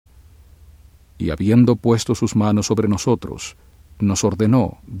y habiendo puesto sus manos sobre nosotros, nos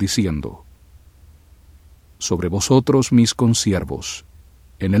ordenó, diciendo: Sobre vosotros, mis consiervos,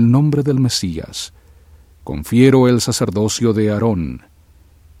 en el nombre del Mesías, confiero el sacerdocio de Aarón,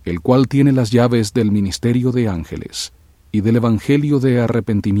 el cual tiene las llaves del ministerio de ángeles, y del evangelio de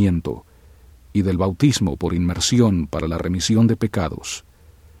arrepentimiento, y del bautismo por inmersión para la remisión de pecados.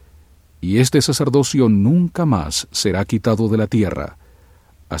 Y este sacerdocio nunca más será quitado de la tierra,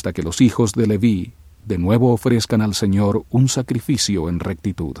 hasta que los hijos de Leví de nuevo ofrezcan al Señor un sacrificio en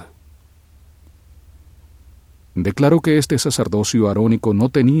rectitud. Declaró que este sacerdocio arónico no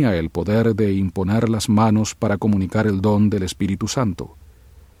tenía el poder de imponer las manos para comunicar el don del Espíritu Santo,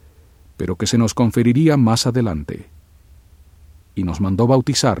 pero que se nos conferiría más adelante. Y nos mandó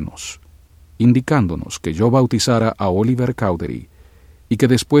bautizarnos, indicándonos que yo bautizara a Oliver Cowdery y que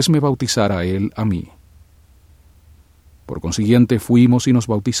después me bautizara él a mí. Por consiguiente fuimos y nos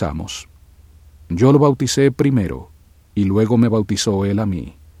bautizamos. Yo lo bauticé primero, y luego me bautizó él a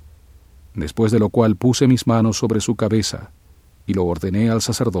mí, después de lo cual puse mis manos sobre su cabeza, y lo ordené al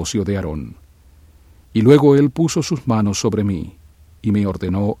sacerdocio de Aarón. Y luego él puso sus manos sobre mí, y me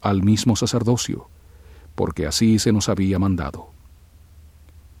ordenó al mismo sacerdocio, porque así se nos había mandado.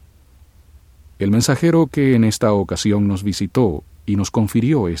 El mensajero que en esta ocasión nos visitó y nos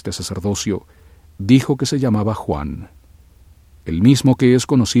confirió este sacerdocio, dijo que se llamaba Juan, el mismo que es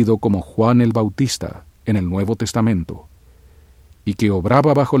conocido como Juan el Bautista en el Nuevo Testamento, y que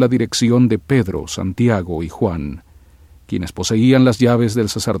obraba bajo la dirección de Pedro, Santiago y Juan, quienes poseían las llaves del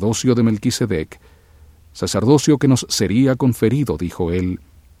sacerdocio de Melquisedec, sacerdocio que nos sería conferido, dijo él,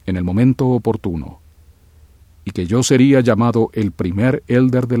 en el momento oportuno, y que yo sería llamado el primer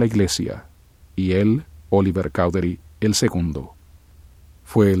élder de la Iglesia, y él, Oliver Cowdery, el segundo.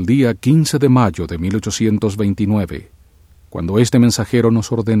 Fue el día 15 de mayo de 1829, cuando este mensajero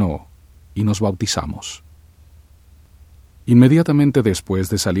nos ordenó y nos bautizamos. Inmediatamente después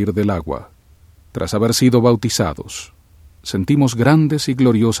de salir del agua, tras haber sido bautizados, sentimos grandes y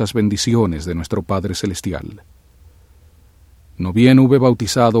gloriosas bendiciones de nuestro Padre Celestial. No bien hube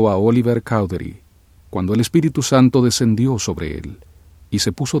bautizado a Oliver Cowdery, cuando el Espíritu Santo descendió sobre él, y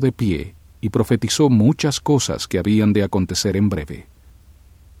se puso de pie y profetizó muchas cosas que habían de acontecer en breve.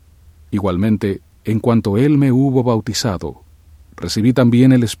 Igualmente, en cuanto él me hubo bautizado, recibí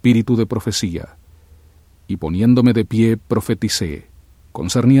también el espíritu de profecía, y poniéndome de pie profeticé,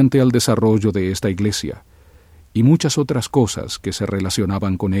 concerniente al desarrollo de esta iglesia, y muchas otras cosas que se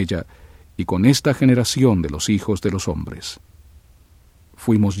relacionaban con ella y con esta generación de los hijos de los hombres.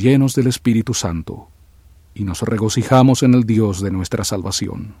 Fuimos llenos del Espíritu Santo, y nos regocijamos en el Dios de nuestra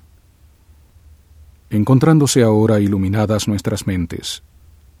salvación. Encontrándose ahora iluminadas nuestras mentes,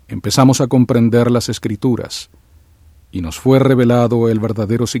 empezamos a comprender las Escrituras, y nos fue revelado el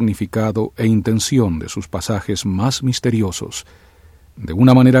verdadero significado e intención de sus pasajes más misteriosos, de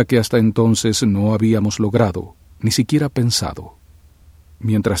una manera que hasta entonces no habíamos logrado, ni siquiera pensado.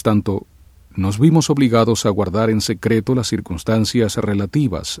 Mientras tanto, nos vimos obligados a guardar en secreto las circunstancias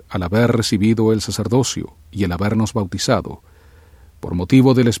relativas al haber recibido el sacerdocio y el habernos bautizado, por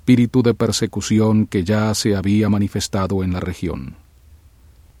motivo del espíritu de persecución que ya se había manifestado en la región.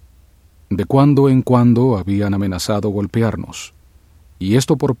 De cuando en cuando habían amenazado golpearnos, y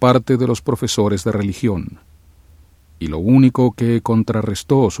esto por parte de los profesores de religión, y lo único que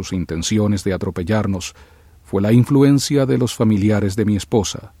contrarrestó sus intenciones de atropellarnos fue la influencia de los familiares de mi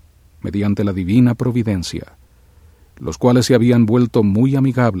esposa, mediante la divina providencia, los cuales se habían vuelto muy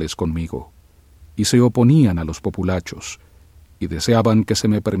amigables conmigo, y se oponían a los populachos, y deseaban que se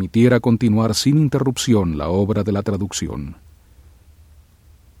me permitiera continuar sin interrupción la obra de la traducción.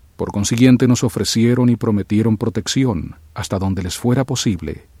 Por consiguiente nos ofrecieron y prometieron protección, hasta donde les fuera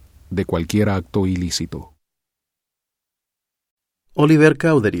posible, de cualquier acto ilícito. Oliver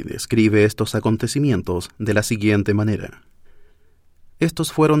Cowdery describe estos acontecimientos de la siguiente manera.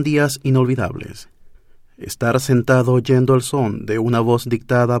 Estos fueron días inolvidables. Estar sentado oyendo el son de una voz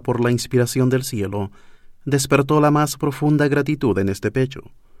dictada por la inspiración del cielo despertó la más profunda gratitud en este pecho.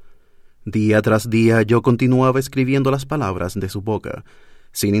 Día tras día yo continuaba escribiendo las palabras de su boca,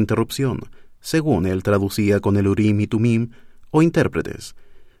 sin interrupción, según él traducía con el Urim y Tumim, o intérpretes,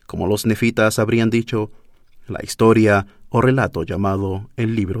 como los nefitas habrían dicho, la historia o relato llamado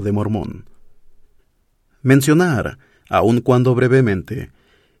el Libro de Mormón. Mencionar, aun cuando brevemente,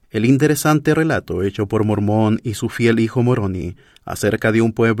 el interesante relato hecho por Mormón y su fiel hijo Moroni acerca de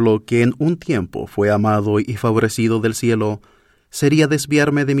un pueblo que en un tiempo fue amado y favorecido del cielo, sería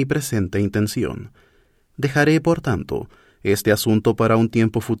desviarme de mi presente intención. Dejaré, por tanto, este asunto para un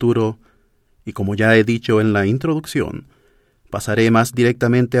tiempo futuro, y como ya he dicho en la introducción, pasaré más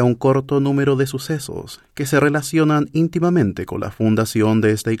directamente a un corto número de sucesos que se relacionan íntimamente con la fundación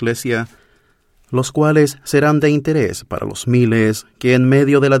de esta iglesia, los cuales serán de interés para los miles que en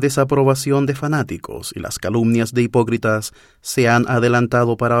medio de la desaprobación de fanáticos y las calumnias de hipócritas se han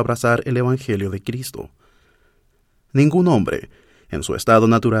adelantado para abrazar el Evangelio de Cristo. Ningún hombre, en su estado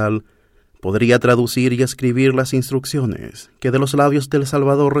natural, podría traducir y escribir las instrucciones que de los labios del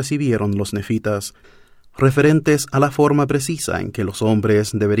Salvador recibieron los nefitas, referentes a la forma precisa en que los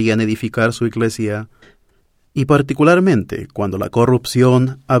hombres deberían edificar su iglesia, y particularmente cuando la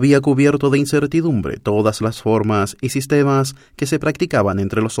corrupción había cubierto de incertidumbre todas las formas y sistemas que se practicaban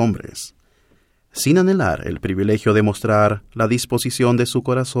entre los hombres. Sin anhelar el privilegio de mostrar la disposición de su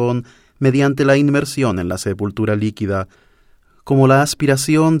corazón mediante la inmersión en la sepultura líquida, como la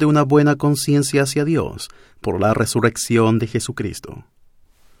aspiración de una buena conciencia hacia Dios por la resurrección de Jesucristo.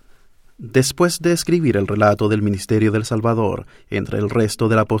 Después de escribir el relato del ministerio del Salvador entre el resto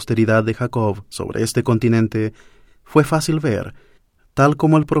de la posteridad de Jacob sobre este continente, fue fácil ver, tal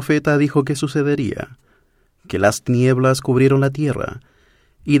como el profeta dijo que sucedería, que las tinieblas cubrieron la tierra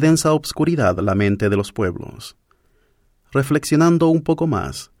y densa obscuridad la mente de los pueblos. Reflexionando un poco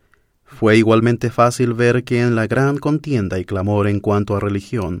más, fue igualmente fácil ver que en la gran contienda y clamor en cuanto a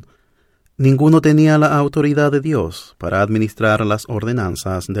religión, ninguno tenía la autoridad de Dios para administrar las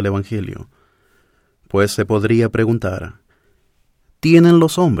ordenanzas del Evangelio. Pues se podría preguntar, ¿tienen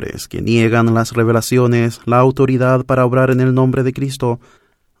los hombres que niegan las revelaciones la autoridad para obrar en el nombre de Cristo,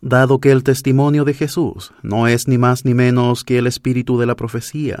 dado que el testimonio de Jesús no es ni más ni menos que el espíritu de la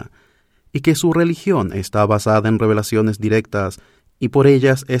profecía, y que su religión está basada en revelaciones directas y por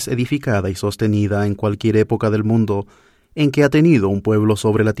ellas es edificada y sostenida en cualquier época del mundo en que ha tenido un pueblo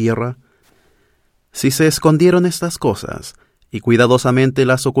sobre la tierra? Si se escondieron estas cosas, y cuidadosamente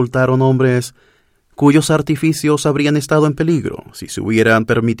las ocultaron hombres, cuyos artificios habrían estado en peligro si se hubieran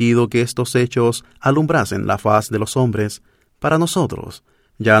permitido que estos hechos alumbrasen la faz de los hombres, para nosotros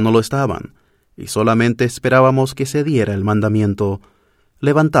ya no lo estaban, y solamente esperábamos que se diera el mandamiento: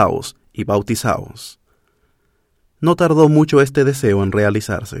 levantaos y bautizaos. No tardó mucho este deseo en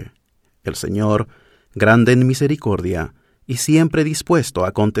realizarse. El Señor, grande en misericordia, y siempre dispuesto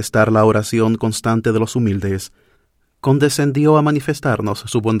a contestar la oración constante de los humildes, condescendió a manifestarnos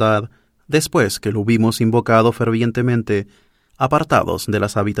su bondad después que lo hubimos invocado fervientemente, apartados de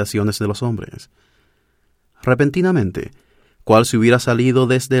las habitaciones de los hombres. Repentinamente, cual si hubiera salido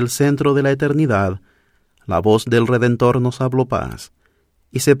desde el centro de la eternidad, la voz del Redentor nos habló paz,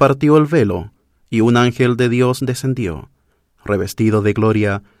 y se partió el velo, y un ángel de Dios descendió, revestido de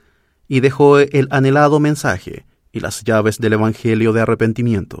gloria, y dejó el anhelado mensaje y las llaves del Evangelio de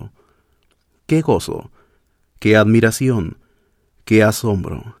arrepentimiento. ¡Qué gozo! ¡Qué admiración! ¡Qué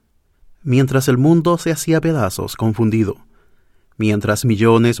asombro! Mientras el mundo se hacía pedazos confundido, mientras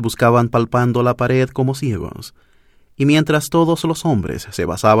millones buscaban palpando la pared como ciegos, y mientras todos los hombres se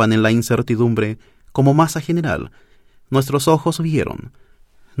basaban en la incertidumbre como masa general, nuestros ojos vieron,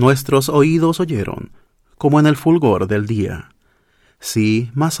 nuestros oídos oyeron, como en el fulgor del día.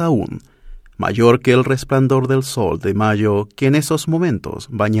 Sí, más aún, mayor que el resplandor del sol de mayo que en esos momentos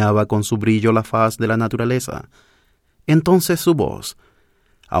bañaba con su brillo la faz de la naturaleza. Entonces su voz,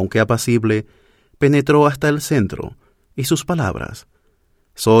 aunque apacible, penetró hasta el centro, y sus palabras,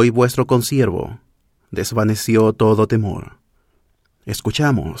 «Soy vuestro consiervo», desvaneció todo temor.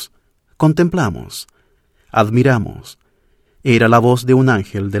 Escuchamos, contemplamos, admiramos. Era la voz de un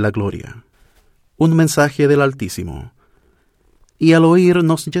ángel de la gloria, un mensaje del Altísimo. Y al oír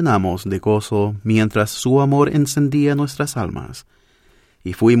nos llenamos de gozo mientras su amor encendía nuestras almas,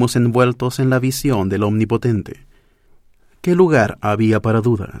 y fuimos envueltos en la visión del Omnipotente. ¿Qué lugar había para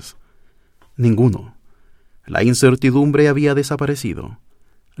dudas? Ninguno. La incertidumbre había desaparecido.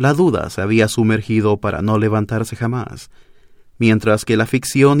 La duda se había sumergido para no levantarse jamás, mientras que la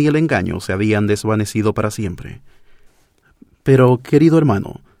ficción y el engaño se habían desvanecido para siempre. Pero, querido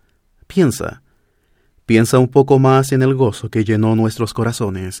hermano, piensa un poco más en el gozo que llenó nuestros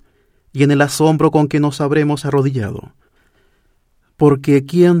corazones y en el asombro con que nos habremos arrodillado. Porque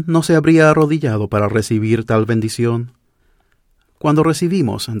 ¿quién no se habría arrodillado para recibir tal bendición? Cuando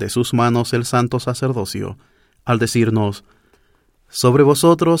recibimos de sus manos el santo sacerdocio, al decirnos: «Sobre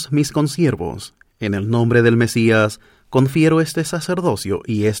vosotros, mis consiervos, en el nombre del Mesías, confiero este sacerdocio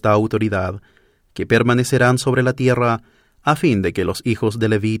y esta autoridad, que permanecerán sobre la tierra, a fin de que los hijos de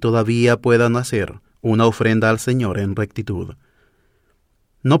Leví todavía puedan hacer una ofrenda al Señor en rectitud».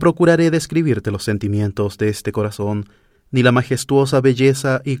 No procuraré describirte los sentimientos de este corazón, ni la majestuosa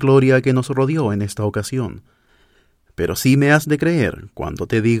belleza y gloria que nos rodeó en esta ocasión. Pero sí me has de creer cuando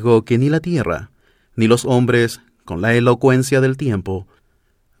te digo que ni la tierra, ni los hombres, con la elocuencia del tiempo,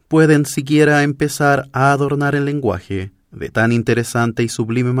 pueden siquiera empezar a adornar el lenguaje de tan interesante y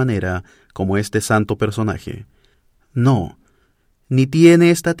sublime manera como este santo personaje. No, ni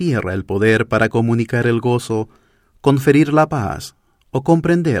tiene esta tierra el poder para comunicar el gozo, conferir la paz o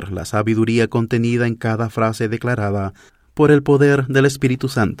comprender la sabiduría contenida en cada frase declarada por el poder del Espíritu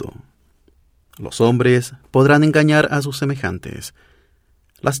Santo. Los hombres podrán engañar a sus semejantes.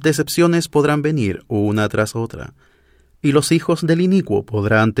 Las decepciones podrán venir una tras otra, y los hijos del inicuo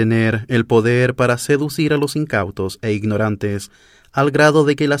podrán tener el poder para seducir a los incautos e ignorantes al grado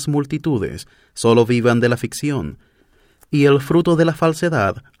de que las multitudes solo vivan de la ficción, y el fruto de la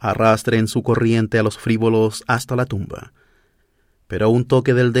falsedad arrastre en su corriente a los frívolos hasta la tumba. Pero un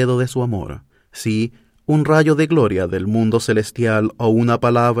toque del dedo de su amor, sí, un rayo de gloria del mundo celestial o una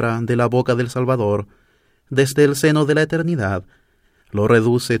palabra de la boca del Salvador, desde el seno de la eternidad, lo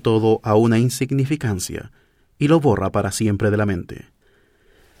reduce todo a una insignificancia y lo borra para siempre de la mente.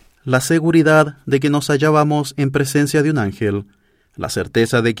 La seguridad de que nos hallábamos en presencia de un ángel, la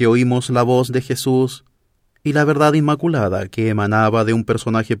certeza de que oímos la voz de Jesús y la verdad inmaculada que emanaba de un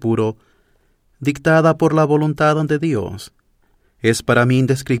personaje puro, dictada por la voluntad de Dios, es para mí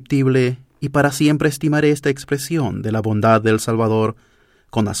indescriptible, y para siempre estimaré esta expresión de la bondad del Salvador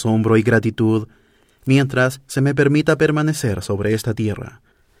con asombro y gratitud, mientras se me permita permanecer sobre esta tierra.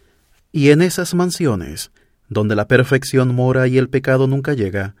 Y en esas mansiones, donde la perfección mora y el pecado nunca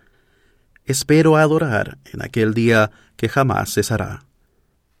llega, espero adorar en aquel día que jamás cesará.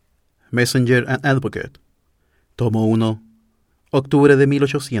 Messenger and Advocate, tomo 1, octubre de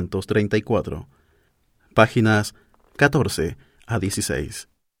 1834, páginas 14 a 16.